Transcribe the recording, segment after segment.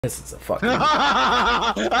This is a fucking.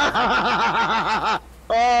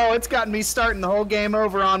 Oh, it's gotten me starting the whole game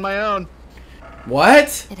over on my own.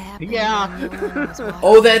 What? Yeah.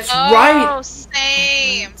 Oh, that's right. Oh,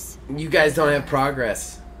 same. You guys don't have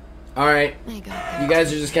progress. Alright. You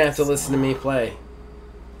guys are just gonna have to listen to me play.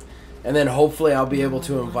 And then hopefully I'll be able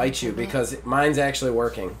to invite you because mine's actually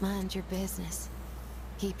working. Mind your business.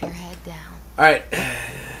 Keep your head down. Alright.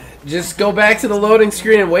 Just go back to the loading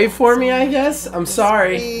screen and wait for me, I guess. I'm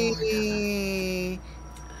sorry.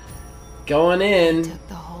 Going in.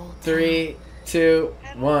 3, 2,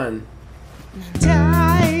 1.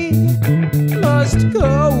 Time must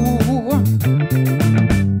go.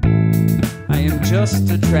 I am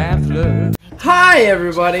just a traveler. Hi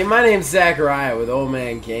everybody, my name's Zachariah with Old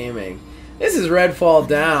Man Gaming. This is Redfall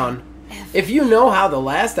Down. If you know how the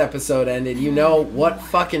last episode ended, you know what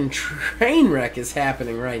fucking train wreck is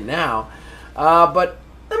happening right now. But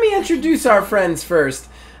let me introduce our friends first.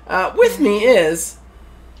 With me is...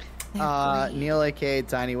 Neil, aka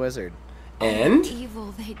Tiny Wizard. And...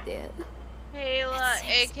 Evil they did. Kayla,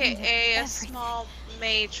 aka a small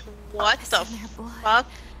mage. What the fuck?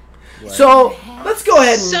 So, let's go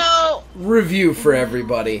ahead and review for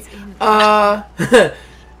everybody. The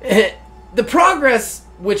progress,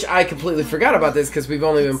 which I completely forgot about this because we've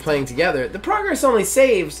only been playing together, the progress only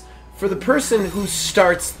saves for the person who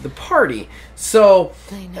starts the party. So,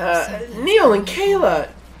 Neil and Kayla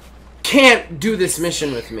can't do this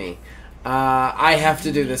mission with me. I have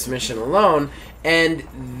to do this mission alone, and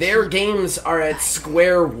their games are at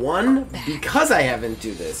square one because I haven't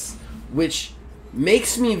do this, which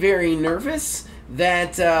makes me very nervous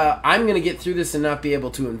that I'm going to get through this and not be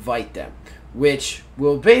able to invite them, which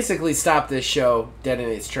will basically stop this show dead in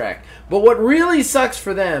its track. But what really sucks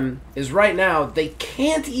for them is right now they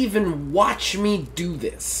can't even watch me do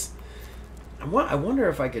this. I wonder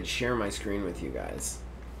if I could share my screen with you guys.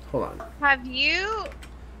 Hold on. Have you,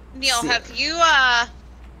 Neil, have you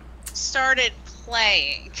started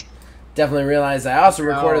playing? Definitely realized I also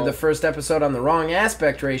recorded the first episode on the wrong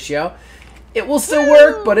aspect ratio. It will still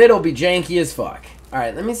work, but it'll be janky as fuck.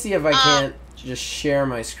 Alright, let me see if I can't just share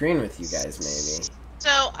my screen with you guys, maybe.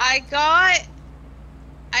 So, I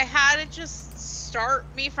had to just start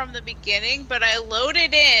me from the beginning, but I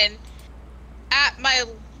loaded in at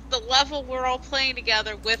the level we're all playing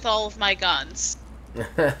together with all of my guns.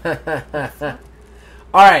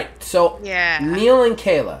 Alright, so yeah. Neil and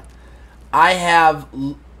Kayla, I have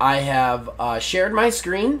shared my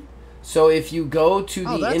screen. So if you go to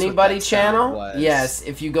the Anybody channel, yes,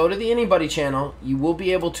 if you go to the Anybody channel, you will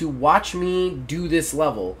be able to watch me do this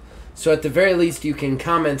level. So at the very least, you can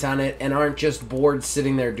comment on it and aren't just bored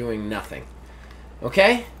sitting there doing nothing.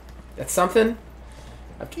 Okay? That's something?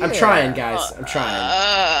 I'm trying, guys. I'm trying.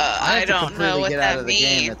 I don't know what get that out of the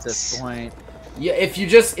means. game at this point. Yeah, if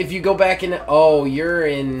you go back in, oh, you're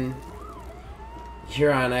on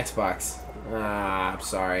Xbox. I'm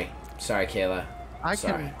sorry. Sorry, Kayla. I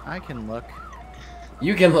can look.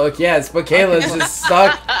 You can look, yes, but Kayla's just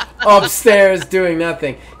stuck upstairs doing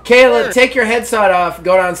nothing. Kayla, take your headset off,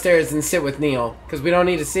 go downstairs and sit with Neil, because we don't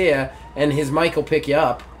need to see you, and his mic will pick you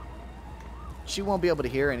up. She won't be able to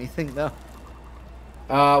hear anything, though.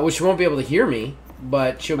 Well, she won't be able to hear me,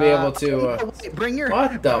 but she'll be able to, bring your...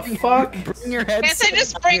 What the fuck? Bring your headset. Can't I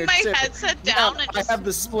just bring my headset down and just... I have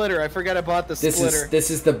the splitter. I forgot I bought the splitter.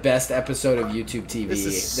 This is the best episode of YouTube TV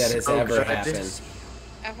that has ever happened.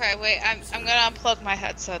 Okay, wait, I'm gonna unplug my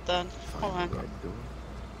headset then. Hold on.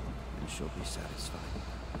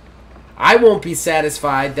 I won't be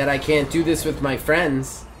satisfied that I can't do this with my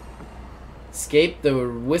friends. Escape the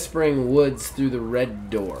whispering woods through the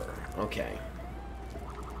red door. Okay.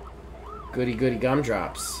 Goody goody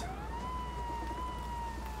gumdrops.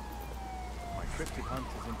 My cryptic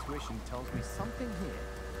hunter's intuition tells me something here.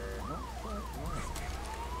 Not quite right.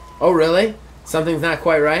 Oh really? Something's not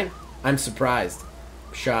quite right? I'm surprised.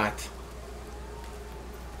 Shocked.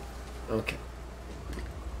 Okay.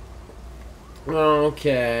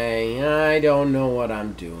 Okay, I don't know what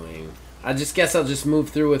I'm doing. I just guess I'll just move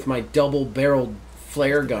through with my double-barreled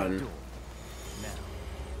flare gun.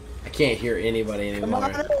 I can't hear anybody anymore.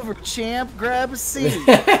 Come on over, champ. Grab a seat.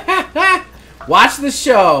 Watch the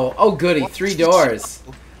show. Oh, goody. 3 doors.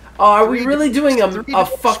 Oh, are we really doing a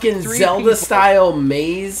fucking Zelda-style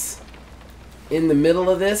maze in the middle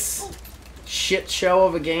of this shit show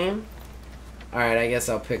of a game? Alright, I guess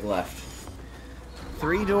I'll pick left.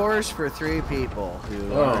 3 doors for 3 people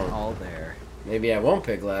who aren't all there. Maybe I won't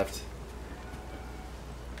pick left.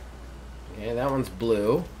 Okay, that one's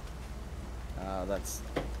blue. That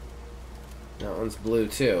one's blue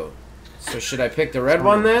too. So should I pick the red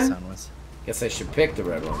one then? Guess I should pick the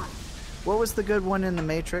red one. What was the good one in the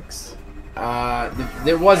Matrix?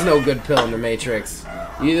 There was no good pill in the Matrix.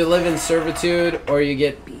 You either live in servitude or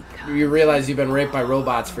you realize you've been raped by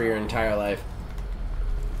robots for your entire life.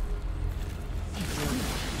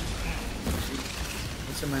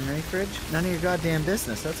 What's in my mini fridge? None of your goddamn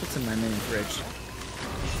business. That's what's in my mini fridge.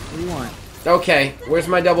 What do you want? Okay, where's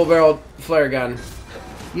my double-barreled flare gun?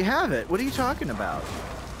 You have it. What are you talking about?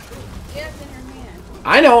 Yes, in your hand.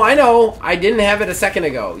 I know. I didn't have it a second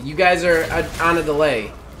ago. You guys are on a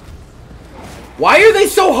delay. Why are they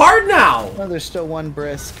so hard now? Oh, there's still one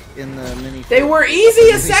brisk in the mini. They were easy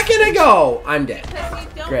a second ago. I'm dead. Because you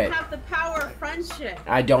don't Great. have the power of friendship.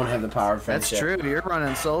 I don't have the power of friendship. That's true. You're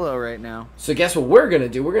running solo right now. So guess what we're gonna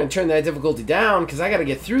do? We're gonna turn that difficulty down because I gotta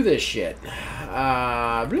get through this shit.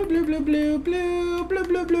 Blue, blue, blue, blue, blue, blue,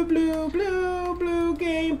 blue, blue, blue, blue, blue.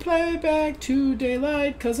 Gameplay back to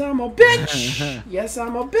daylight because I'm a bitch. Yes,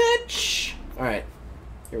 I'm a bitch. All right,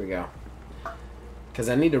 here we go. Because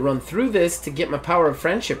I need to run through this to get my power of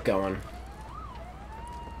friendship going.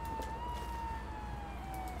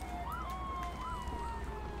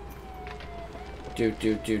 Do.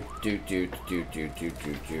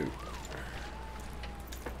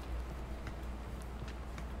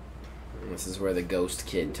 This is where the ghost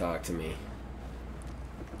kid talked to me.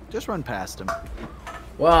 Just run past him.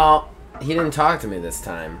 Well, he didn't talk to me this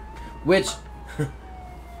time. Which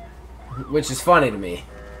is funny to me.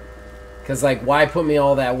 Because, like, why put me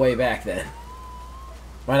all that way back then?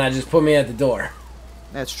 Why not just put me at the door?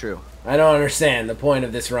 That's true. I don't understand the point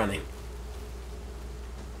of this running.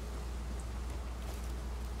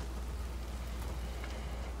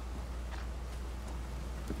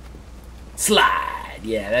 Slide!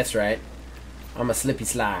 Yeah, that's right. I'm a slippy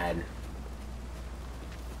slide.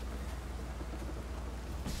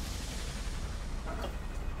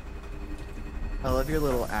 I love your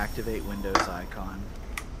little activate Windows icon.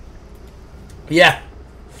 Yeah.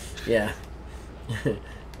 Yeah.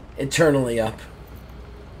 Eternally up.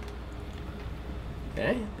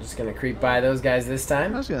 Okay, just gonna creep by those guys this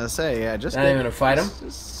time. I was gonna say, yeah, just not even gonna fight them.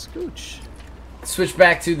 Just scooch. Switch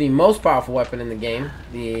back to the most powerful weapon in the game,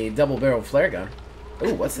 the double-barreled flare gun.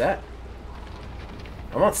 Ooh, what's that?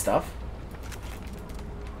 I want stuff.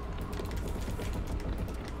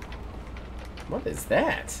 What is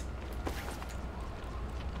that?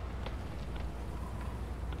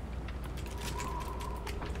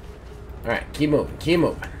 Alright, keep moving, keep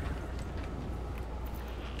moving.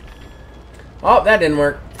 Oh, that didn't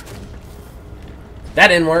work. That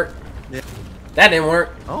didn't work. Yeah. That didn't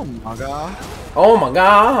work. Oh my god. Oh my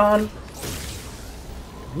god.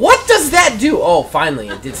 What does that do? Oh, finally,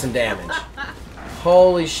 it did some damage.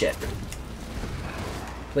 Holy shit.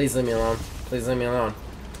 Please leave me alone. Please leave me alone.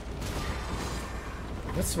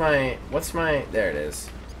 What's my, there it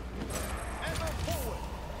is.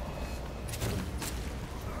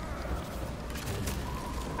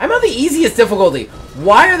 I'm on the easiest difficulty.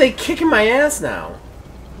 Why are they kicking my ass now?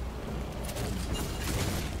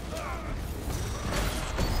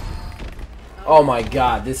 Oh my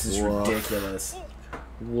god, this is Woof. ridiculous.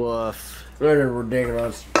 Woof. That is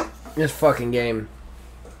ridiculous. This fucking game.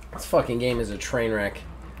 This fucking game is a train wreck.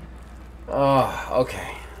 Oh,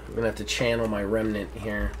 okay. I'm gonna have to channel my remnant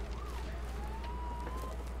here.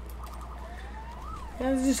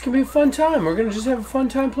 Yeah, this is gonna be a fun time. We're gonna just have a fun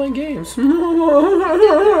time playing games.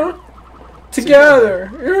 Together.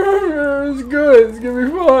 It's good. It's gonna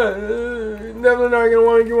be fun. Definitely not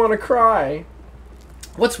gonna make you want to cry.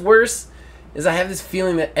 What's worse is I have this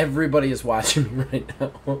feeling that everybody is watching me right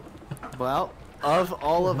now. Well, of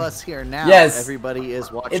all of us here now, yes, everybody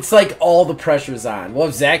is watching. It's like all the pressure's on. Well,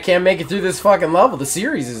 if Zach can't make it through this fucking level, the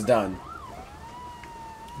series is done.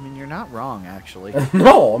 I mean, you're not wrong, actually.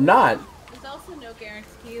 No, I'm not. There's also no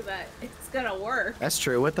guarantee that it's gonna work. That's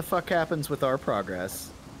true. What the fuck happens with our progress?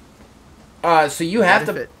 So you have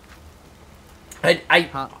to.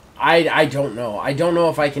 Huh? I don't know. I don't know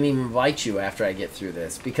if I can even invite you after I get through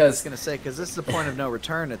this I was because gonna say, because this is a point of no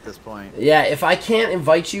return at this point. yeah, if I can't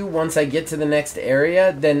invite you once I get to the next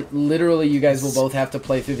area, then literally you guys will both have to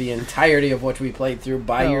play through the entirety of what we played through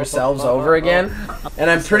by yourselves over again.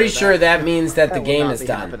 And I'm pretty sure that means that the game is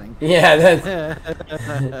done. Happening. Yeah,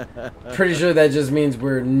 that's pretty sure that just means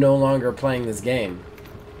we're no longer playing this game.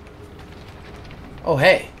 Oh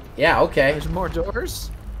hey, yeah, okay. There's more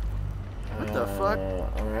doors. What the fuck?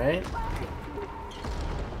 Alright.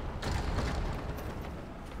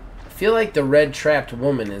 I feel like the red trapped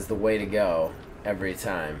woman is the way to go every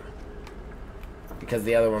time. Because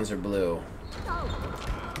the other ones are blue.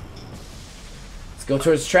 Let's go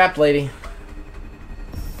towards the trap lady.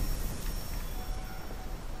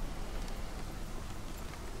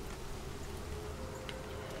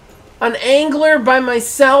 An angler by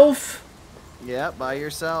myself? Yeah, by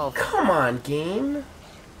yourself. Come on, game.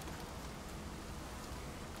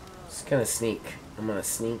 Just gonna sneak. I'm gonna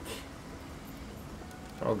sneak.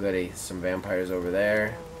 Oh goody, some vampires over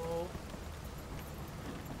there.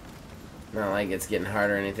 Not like it's getting hard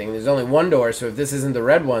or anything. There's only one door, so if this isn't the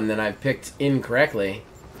red one, then I've picked incorrectly.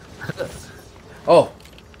 Oh.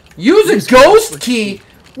 Use a ghost key?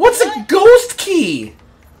 What's a ghost key?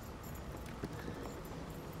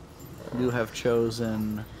 You have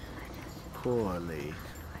chosen poorly.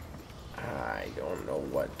 I don't know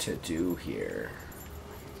what to do here.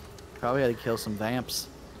 Probably had to kill some vamps.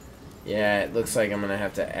 Yeah, it looks like I'm gonna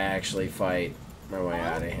have to actually fight my way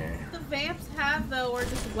out of here. The vamps have, though, are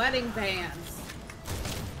just wedding bands.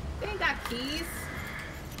 They ain't got keys.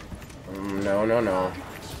 No, no, no.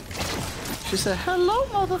 She said, hello,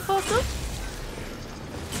 motherfucker.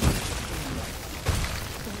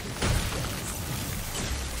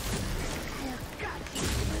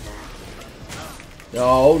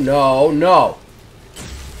 No, no, no.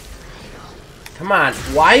 Come on.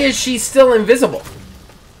 Why is she still invisible?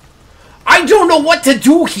 I don't know what to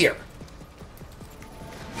do here.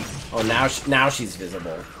 Oh, now she's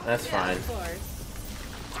visible. That's fine. Of course.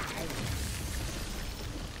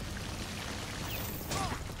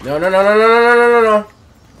 No, no, no, no, no, no, no, no, no.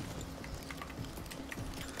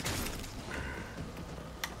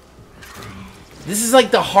 This is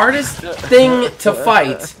like the hardest thing to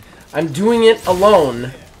fight. I'm doing it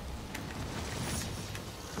alone.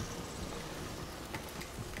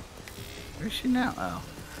 Where's she now? Oh.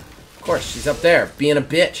 Of course, she's up there, being a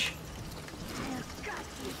bitch.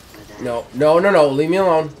 No, no, no, no. Leave me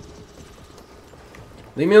alone.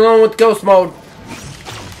 Leave me alone with ghost mode.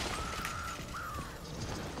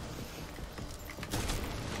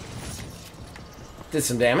 Did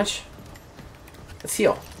some damage. Let's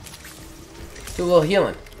heal. Do a little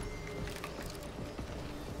healing.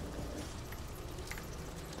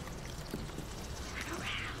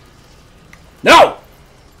 No!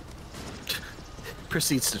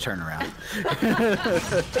 Proceeds to turn around.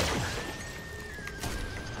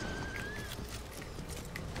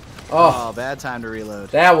 Oh, bad time to reload.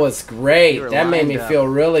 That was great. You were That made me lined up. feel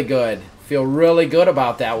really good. Feel really good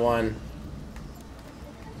about that one.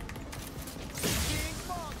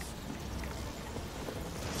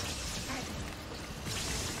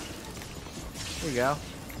 There you go.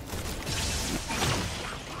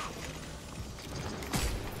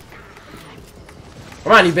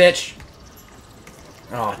 Come on, you bitch.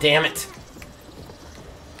 Oh, damn it.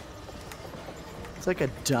 It's like a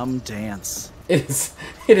dumb dance. It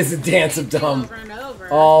is a dance of dumb. Over and over.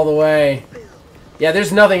 All the way. Yeah,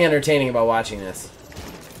 there's nothing entertaining about watching this.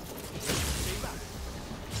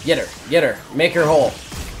 Get her. Get her. Make her whole.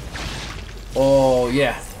 Oh,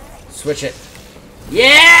 yeah. Switch it.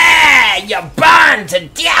 Yeah! You burned to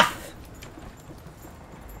death!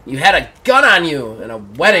 You had a gun on you and a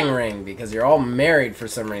wedding ring because you're all married for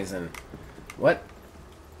some reason. What?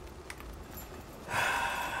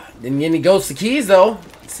 Didn't get any ghostly keys, though.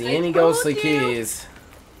 See any ghostly keys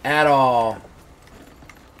at all.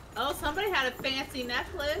 Oh, somebody had a fancy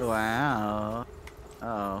necklace. Wow.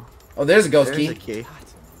 Oh. Oh, there's a ghost There's key. a key. Pattern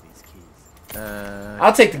of these keys.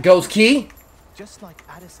 I'll take the ghost key. Just like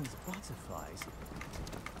Addison's butterflies.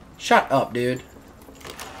 Shut up, dude.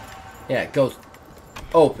 Yeah, ghost.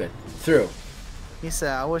 Open. Through. He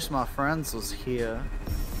said, I wish my friends was here.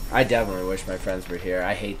 I definitely wish my friends were here.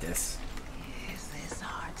 I hate this. Is this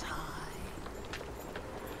our time?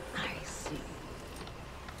 I see.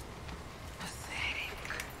 Pathetic.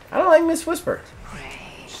 I don't like Miss Whisper. Pray.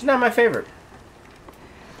 She's not my favorite.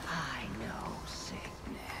 I know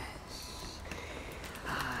sickness.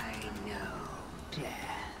 I know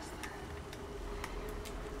death.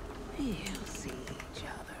 We'll see each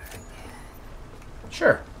other again.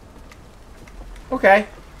 Sure. Okay.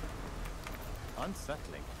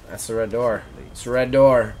 Unsettling. That's the red door. It's the red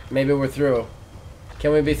door. Maybe we're through.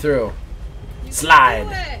 Can we be through? You Slide. can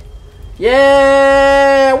do it.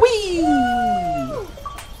 Yeah! Whee!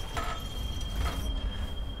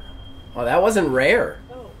 Oh, that wasn't rare.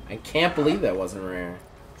 Oh. I can't believe that wasn't rare.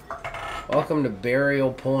 Welcome to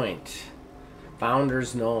Burial Point.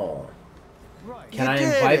 Founder's Knoll. Right. Can You I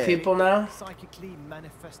did invite it. people now? Psychically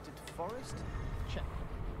manifested forest? Check.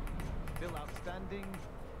 Still outstanding.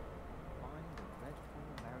 Find the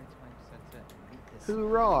Redfall Maritime Center and meet this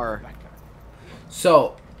Hoorah. Rebecca.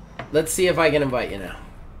 So, let's see if I can invite you now.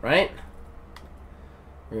 Right?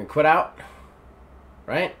 We're gonna quit out.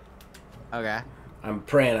 Right? Okay. I'm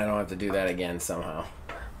praying I don't have to do that again somehow.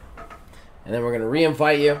 And then we're gonna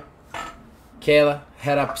re-invite you. Kayla,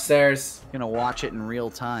 head upstairs. Gonna watch it in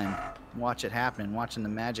real time. Watch it happen. Watching the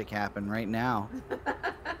magic happen right now.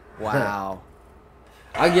 Wow.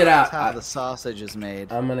 I'll get out. That's how the sausage is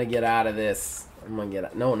made. I'm gonna get out of this. I'm gonna get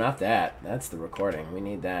out. No, not that. That's the recording. We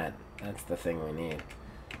need that. That's the thing we need.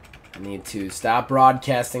 I need to stop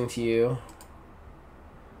broadcasting to you.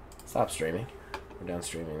 Stop streaming. We're done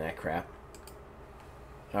streaming that crap.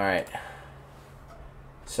 Alright.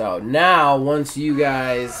 So now, once you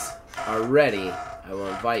guys are ready, I will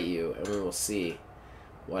invite you and we will see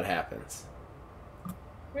what happens.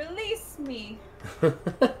 Release me.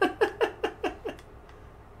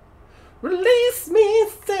 Release me,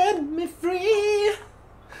 set me free,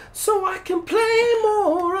 so I can play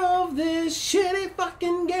more of this shitty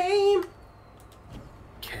fucking game.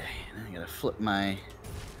 Okay, now I gotta flip my...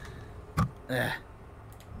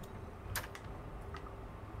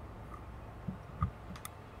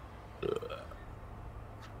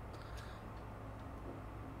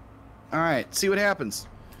 Alright, see what happens.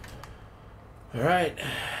 Alright.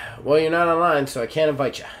 Well, you're not online, so I can't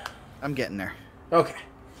invite you. I'm getting there. Okay.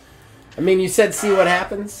 I mean, you said see what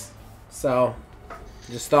happens, so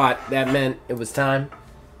just thought that meant it was time.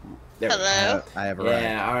 There we go. Hello? I have arrived.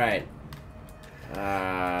 Yeah, alright.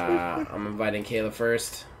 I'm inviting Kayla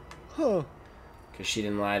first, Oh. because she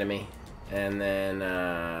didn't lie to me. And then,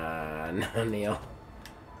 Neil.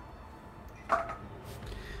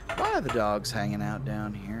 Why are the dogs hanging out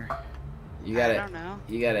down here? You gotta, I don't know.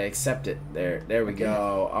 You gotta accept it. There we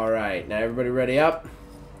go. Alright, now everybody ready up?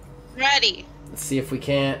 Ready. Let's see if we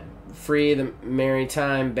can't free the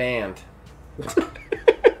Maritime Band.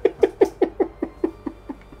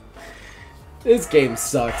 This game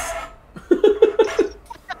sucks.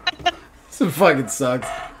 This fucking sucks.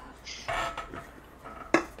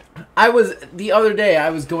 The other day, I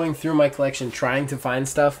was going through my collection trying to find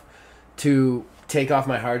stuff to take off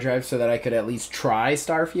my hard drive so that I could at least try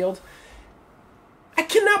Starfield. I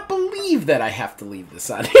cannot believe that I have to leave this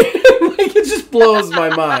on here. Like, it just blows my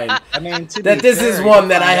mind. I mean, That this is one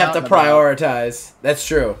that I have to prioritize. That's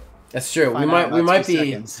true. That's true. We might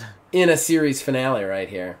be in a series finale right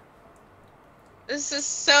here. This is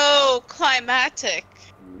so climactic.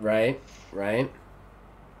 Right?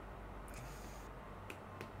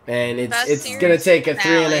 And That's it's series gonna take a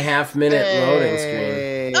finale. 3.5 minute loading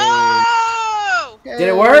screen. Oh! Did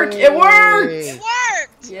it work? It worked! It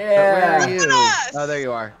worked! Yeah. Where are you? Look at us! Oh, there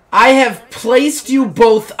you are. I have placed you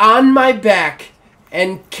both on my back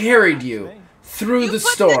and carried you through You the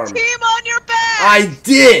put storm. the team on your back! I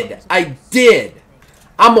did.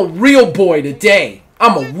 I'm a real boy today.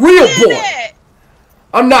 I'm a real Did boy. it!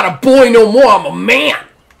 I'm not a boy no more. I'm a man.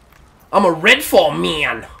 I'm a Redfall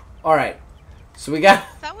man. All right. So we got...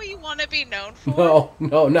 Is that what you want to be known for?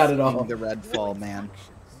 No, not at all. The Redfall man.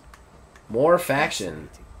 More faction.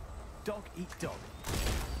 Dog eat dog.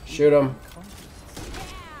 Shoot him.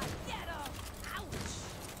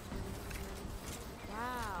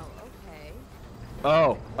 Wow, okay.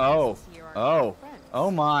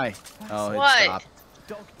 Oh my. Oh, it What? stopped.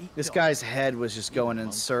 Dog eat This dog. guy's head was just going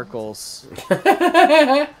in circles. We can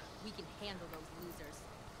handle those losers.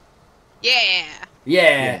 Yeah.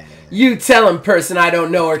 Yeah. You tell him, person I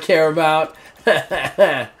don't know or care about.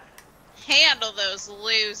 Handle those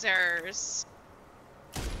losers.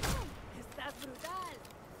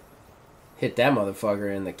 Hit that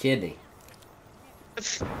motherfucker in the kidney.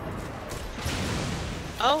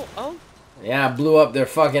 Oh. Yeah, I blew up their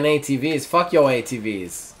fucking ATVs. Fuck your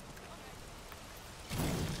ATVs.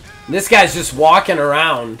 This guy's just walking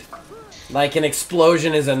around like an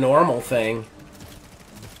explosion is a normal thing.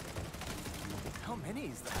 How many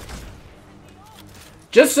is that?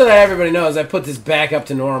 Just so that everybody knows, I put this back up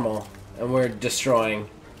to normal, and we're destroying.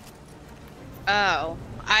 Oh.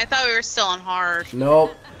 I thought we were still on hard.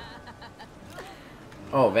 Nope.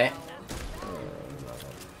 Oh, man.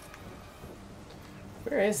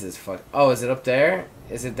 Where is this fuck? Oh, is it up there?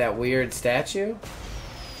 Is it that weird statue?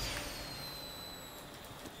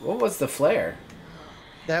 What was the flare?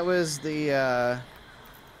 That was the,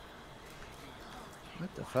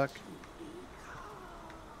 what the fuck?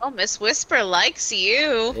 Oh, Miss Whisper likes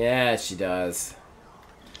you. Yeah, she does.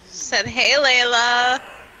 Said, hey, Layla.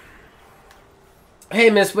 Hey,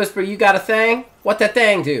 Miss Whisper, you got a thing? What that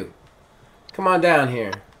thing do? Come on down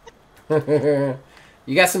here.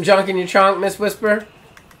 You got some junk in your trunk, Miss Whisper?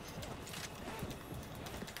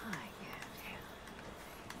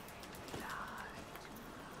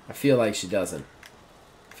 I feel like she doesn't.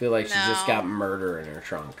 I feel like she just No. got murder in her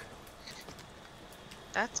trunk.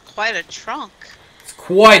 That's quite a trunk. It's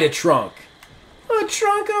quite a trunk. A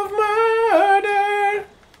trunk of murder.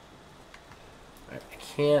 I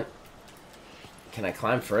can't. Can I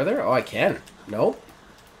climb further? Oh, I can. Nope.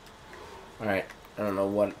 Alright. I don't know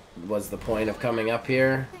what was the point of coming up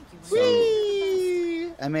here.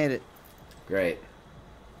 Whee! I made it. Great.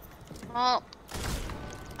 Well,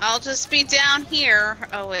 I'll just be down here.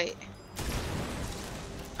 Oh, wait.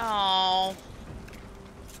 Oh.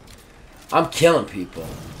 I'm killing people.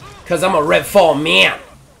 Because I'm a Redfall man.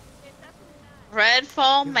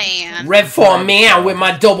 Redfall man. Redfall man with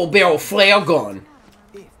my double barrel flare gun.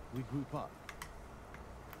 If we group up.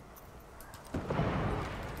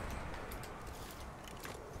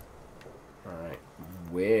 Alright.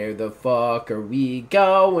 Where the fuck are we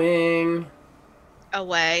going?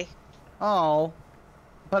 Away. Oh,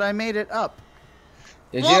 but I made it up.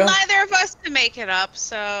 Did Well, you? neither of us can make it up,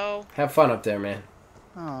 so... Have fun up there, man.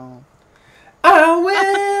 Oh. I will Now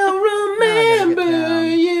I gotta get remember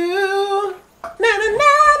down. you. Na na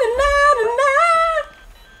na na na na na.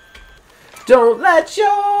 Don't let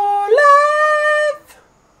your life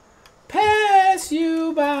pass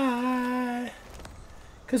you by.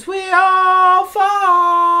 'Cause we all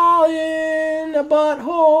fall in a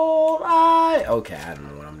butthole. Okay, I don't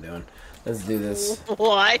know what I'm doing. Let's do this.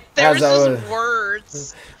 What? There was How's just that?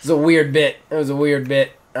 words. It's a weird bit. It was a weird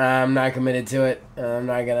bit. I'm not committed to it. I'm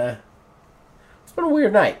not gonna. It's been a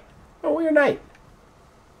weird night. A weird night.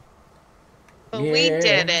 But we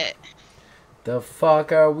did it. The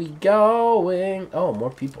fuck are we going? Oh,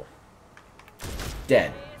 more people.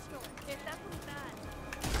 Dead.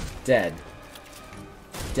 Dead.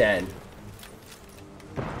 Dead.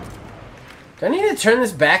 Do I need to turn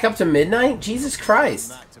this back up to midnight? Jesus Christ.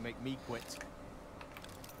 That to make me quit.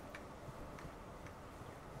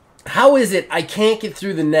 How is it I can't get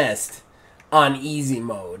through the nest on easy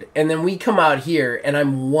mode, and then we come out here and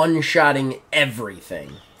I'm one-shotting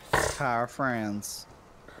everything? Power friends.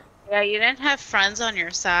 Yeah, you didn't have friends on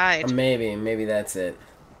your side. Maybe that's it.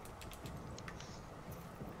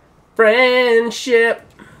 Friendship.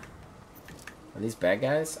 Are these bad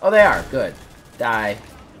guys? Oh, they are. Good. Die.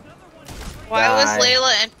 Why was Die.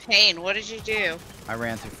 Layla in pain? What did you do? I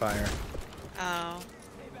ran through fire. Oh.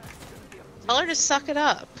 Tell her to suck it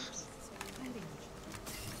up.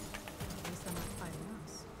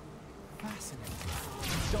 Fascinating.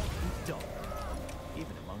 Dog eat dog.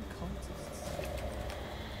 Even among cultists.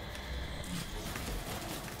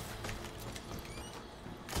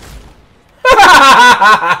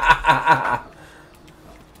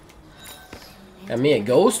 Got me a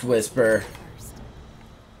ghost whisper.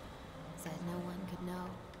 Said no one could know.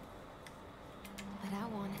 But I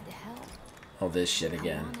wanted to help. Oh, this shit I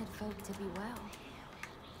again. wanted folk to be well.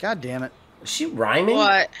 God damn it. Is she rhyming?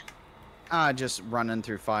 What? Just running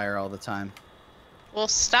through fire all the time. Well,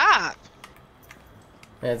 stop.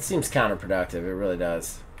 Man, it seems counterproductive. It really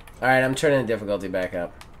does. Alright, I'm turning the difficulty back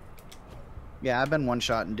up. Yeah, I've been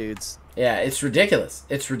one-shotting dudes. Yeah, it's ridiculous.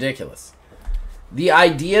 It's ridiculous. The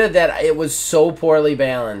idea that it was so poorly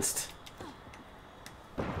balanced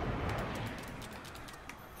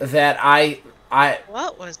that I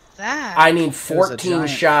What was that? need was a 14 giant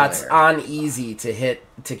shots flare. on easy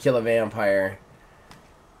to kill a vampire.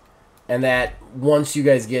 And that once you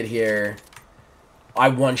guys get here, I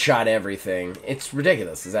one-shot everything. It's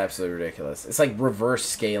ridiculous. It's absolutely ridiculous. It's like reverse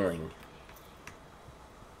scaling.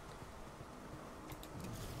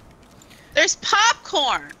 There's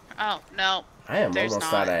popcorn. Oh, no. I am There's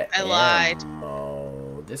almost not. out of I lied.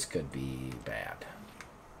 ammo. This could be bad.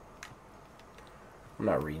 I'm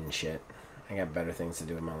not reading shit. I got better things to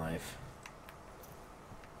do in my life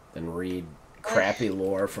than read crappy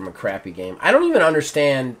lore from a crappy game. I don't even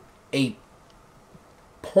understand a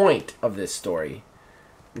point of this story.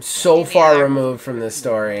 I'm so Me far neither. removed from this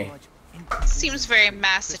story. Seems very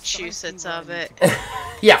Massachusetts of it.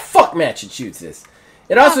 Yeah, fuck Massachusetts.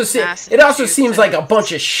 It also Fuck it also seems like a Massachusetts.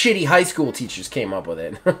 bunch of shitty high school teachers came up with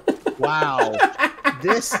it. Wow.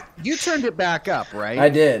 You turned it back up, right? I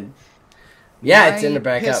did. Yeah, My it's in the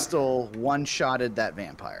back up. pistol one-shotted that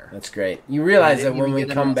vampire. That's great. You realize I that didn't when even we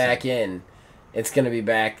get a come miss back in. in, it's gonna be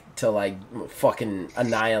back to like fucking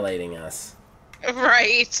annihilating us.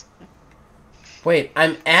 Right. Wait,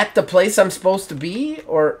 I'm at the place I'm supposed to be,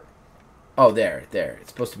 or oh, there. It's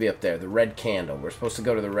supposed to be up there. The red candle. We're supposed to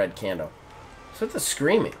go to the red candle. What's with the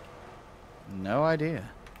screaming? No idea.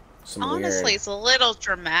 Some Honestly, weird. it's a little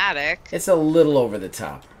dramatic. It's a little over the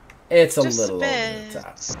top. It's a Just little over bit. the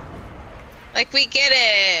top. Like, we get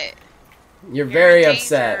it. You're very in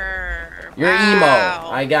upset. danger. You're Wow. emo.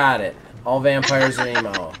 I got it. All vampires are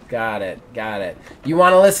emo. Got it. You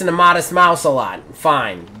want to listen to Modest Mouse a lot.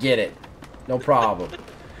 Fine. Get it. No problem.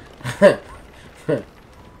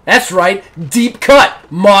 That's right. Deep cut.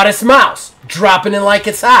 Modest Mouse. Dropping it like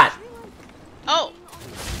it's hot. Oh,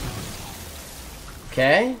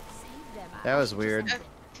 Okay? That was weird.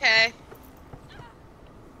 okay.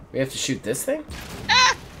 We have to shoot this thing?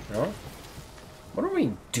 Ah! No? What are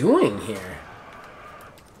we doing here?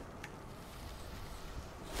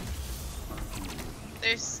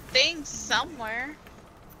 There's things somewhere.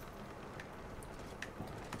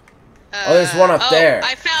 Oh, there's one up there.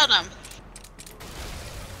 I found him.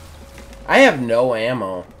 I have no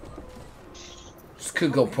ammo. This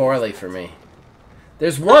could go poorly for me.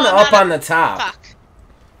 There's one up on the top. Fuck.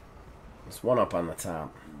 There's one up on the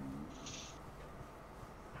top.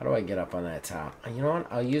 How do I get up on that top? You know what?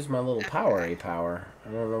 I'll use my little power. I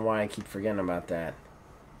don't know why I keep forgetting about that.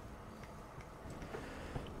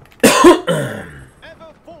 Ever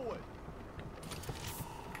forward.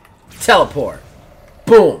 Teleport.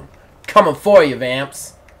 Boom. Coming for you,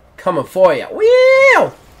 Vamps. Coming for you.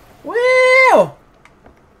 Wheel! Wheel!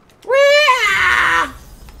 Wheel!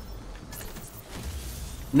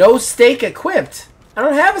 No stake equipped. I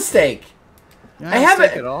don't have a stake. I have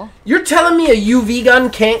it. At all? You're telling me a UV gun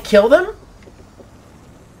can't kill them?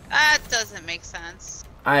 That doesn't make sense.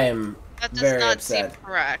 I am That does very not upset. seem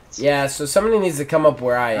correct. Yeah, so somebody needs to come up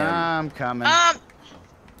where I am. I'm coming.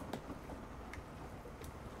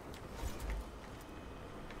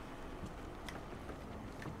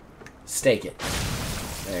 Stake it.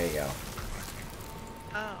 There you go.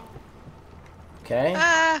 Oh. Okay.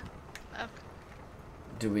 Okay.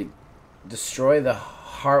 Do we destroy the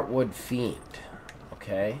Heartwood Fiend?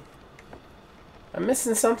 Okay. I'm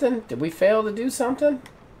missing something? Did we fail to do something?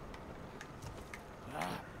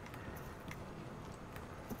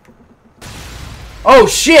 Oh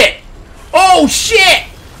shit! Oh shit!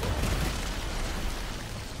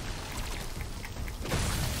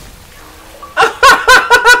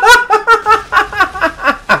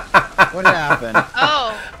 What happened?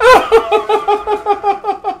 Oh.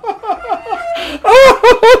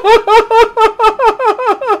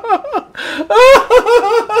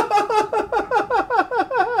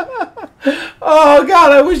 Oh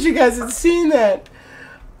god, I wish you guys had seen that.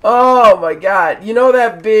 Oh my god. You know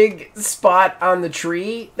that big spot on the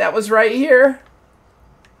tree that was right here?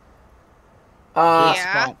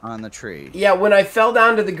 Yeah. Spot on the tree. Yeah, when I fell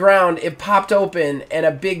down to the ground, it popped open and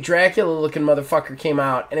a big Dracula-looking motherfucker came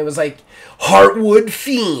out. And it was like, Heartwood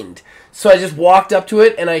Fiend. So I just walked up to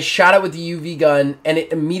it and I shot it with the UV gun and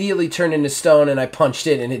it immediately turned into stone and I punched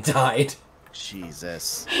it and it died.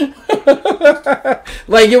 Jesus.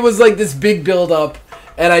 Like, it was like this big build-up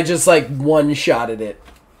and I just like one-shotted it.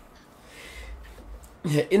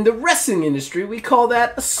 In the wrestling industry, we call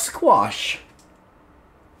that a squash.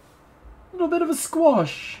 A little bit of a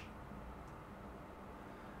squash.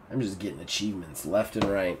 I'm just getting achievements left and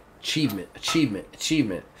right. Achievement, achievement,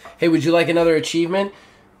 achievement. Hey, would you like another achievement?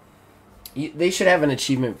 They should have an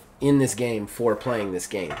achievement in this game for playing this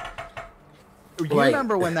game. You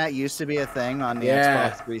remember when that used to be a thing on the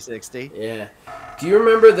Xbox 360? Yeah. Do you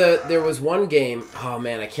remember there was one game, oh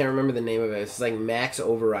man, I can't remember the name of it. It's like Max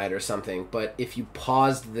Override or something, but if you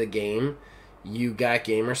paused the game, you got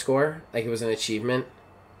gamer score. Like it was an achievement.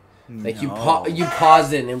 Like you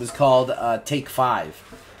paused it and it was called Take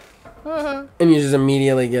 5. And you just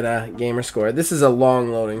immediately get a gamer score. This is a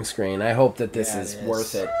long loading screen. I hope that this is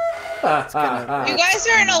worth it. You guys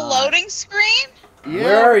are in a loading screen? Yeah,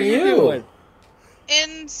 Where are you?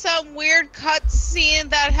 In some weird cutscene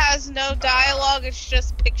that has no dialogue, it's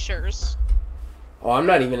just pictures. Oh, I'm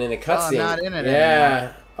not even in a cutscene. I'm not in it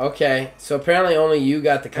Yeah. Okay. So apparently only you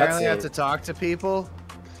got the Apparently I have cutscene. to talk to people.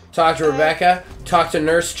 Talk to Rebecca, talk to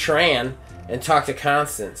Nurse Tran, and talk to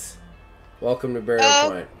Constance. Welcome to Burial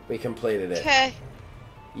Point. We completed it. Okay.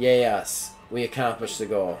 Yay us. We accomplished the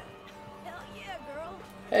goal. Hell yeah, girl.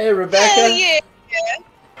 Hey, Rebecca. Hell yeah.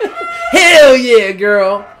 Hell yeah,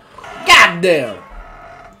 girl. Goddamn.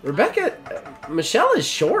 Rebecca, Michelle is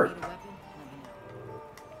short.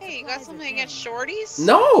 Hey, you got something against shorties?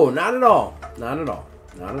 No, not at all. Not at all.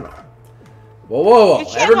 Not at all. Whoa, whoa, You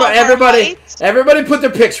whoa! can't help our heights. Everybody, put their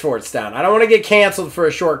pitchforks down. I don't want to get canceled for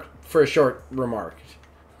a short remark.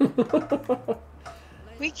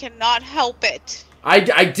 We cannot help it. I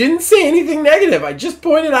didn't say anything negative. I just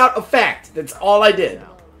pointed out a fact. That's all I did.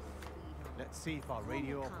 Let's see if our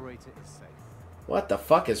radio operator is safe. What the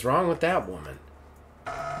fuck is wrong with that woman?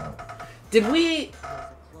 Did we?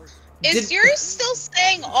 Is yours still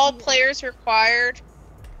saying all players required?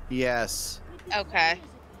 Yes. Okay.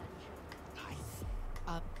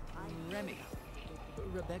 Remy.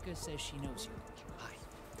 Rebecca says she knows you. Hi.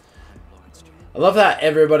 I'm Lawrence. I love how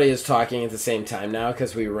everybody is talking at the same time now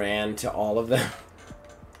because we ran to all of them.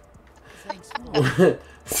 Thanks.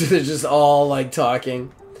 So they're just all like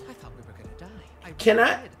talking. I thought we were gonna die. Can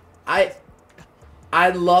I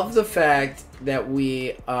love the fact that we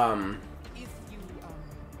If you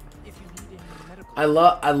need any medical I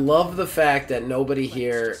love the fact that nobody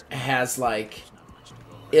here has like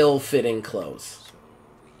ill-fitting clothes.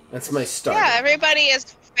 That's my start. Yeah, everybody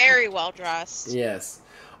is very well dressed. Yes.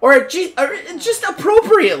 Or just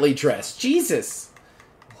appropriately dressed. Jesus.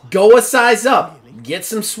 Go a size up. Get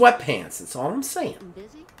some sweatpants. That's all I'm saying.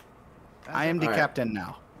 Busy? I am the All right. captain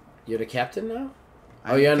now. You're the captain now?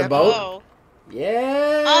 I'm Oh, you're on the captain. boat? Oh,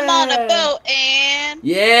 Yeah. I'm on a boat and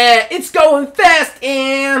Yeah, it's going fast,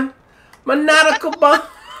 and my nautical bomb.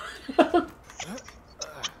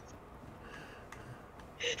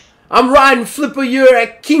 I'm riding Flipper. You're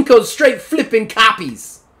at Kinko's straight flipping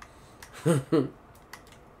copies.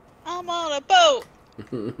 I'm on a boat.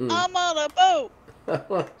 I'm on a boat.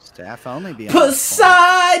 Staff only be on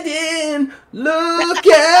Poseidon, look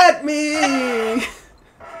at me.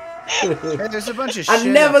 Hey, there's a bunch of I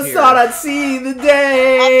shit never up here. thought I'd see the On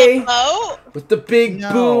day the boat? with the big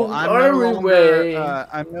No, boom I'm on no our longer. way.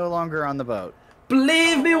 I'm no longer on the boat.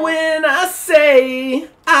 Believe me when I say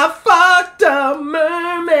I fucked a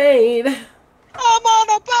mermaid. I'm on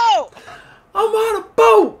a boat. I'm on a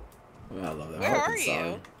boat. Oh, I love that Where fucking are song.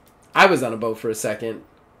 you? I was on a boat for a second.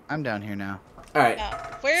 I'm down here now. All right.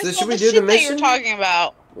 Where's So all should the we do shit the that you're mission? talking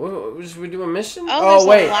about? Should we do a mission? Oh, there's a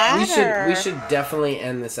wait, ladder. we should definitely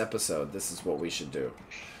end this episode. This is what we should do.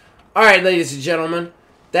 All right, ladies and gentlemen,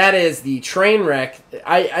 that is the train wreck.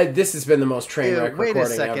 This has been the most train wreck Wait a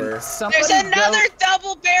recording second. ever. Somebody There's another go,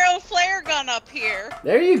 double barrel flare gun up here.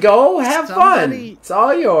 There you go. Have fun. Somebody- It's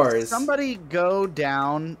all yours. Somebody go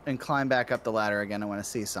down and climb back up the ladder again. I want to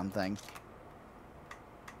see something.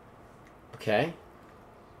 Okay.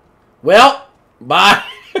 Well, bye.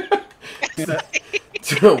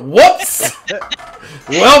 Whoops.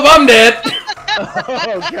 Well, I'm dead.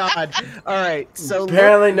 Oh God! All right. So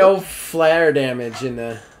Apparently, no flare damage in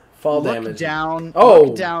the fall look damage. down. Oh.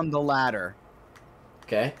 Look down the ladder.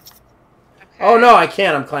 Okay. Okay. Oh no, I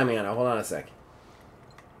can't. I'm climbing on it. Hold on a sec.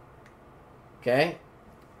 Okay.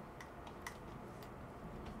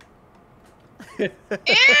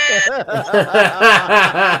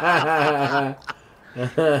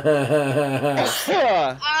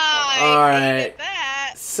 I All hated right.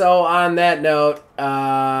 that. So on that note,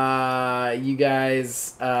 you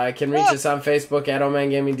guys can reach us on Facebook at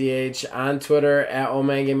OldManGamingDH, on Twitter at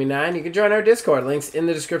OldManGaming9. You can join our Discord. Links in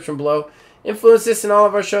the description below. Influence this in all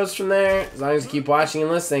of our shows from there. As long as you keep watching and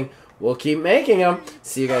listening, we'll keep making them.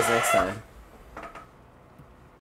 See you guys next time.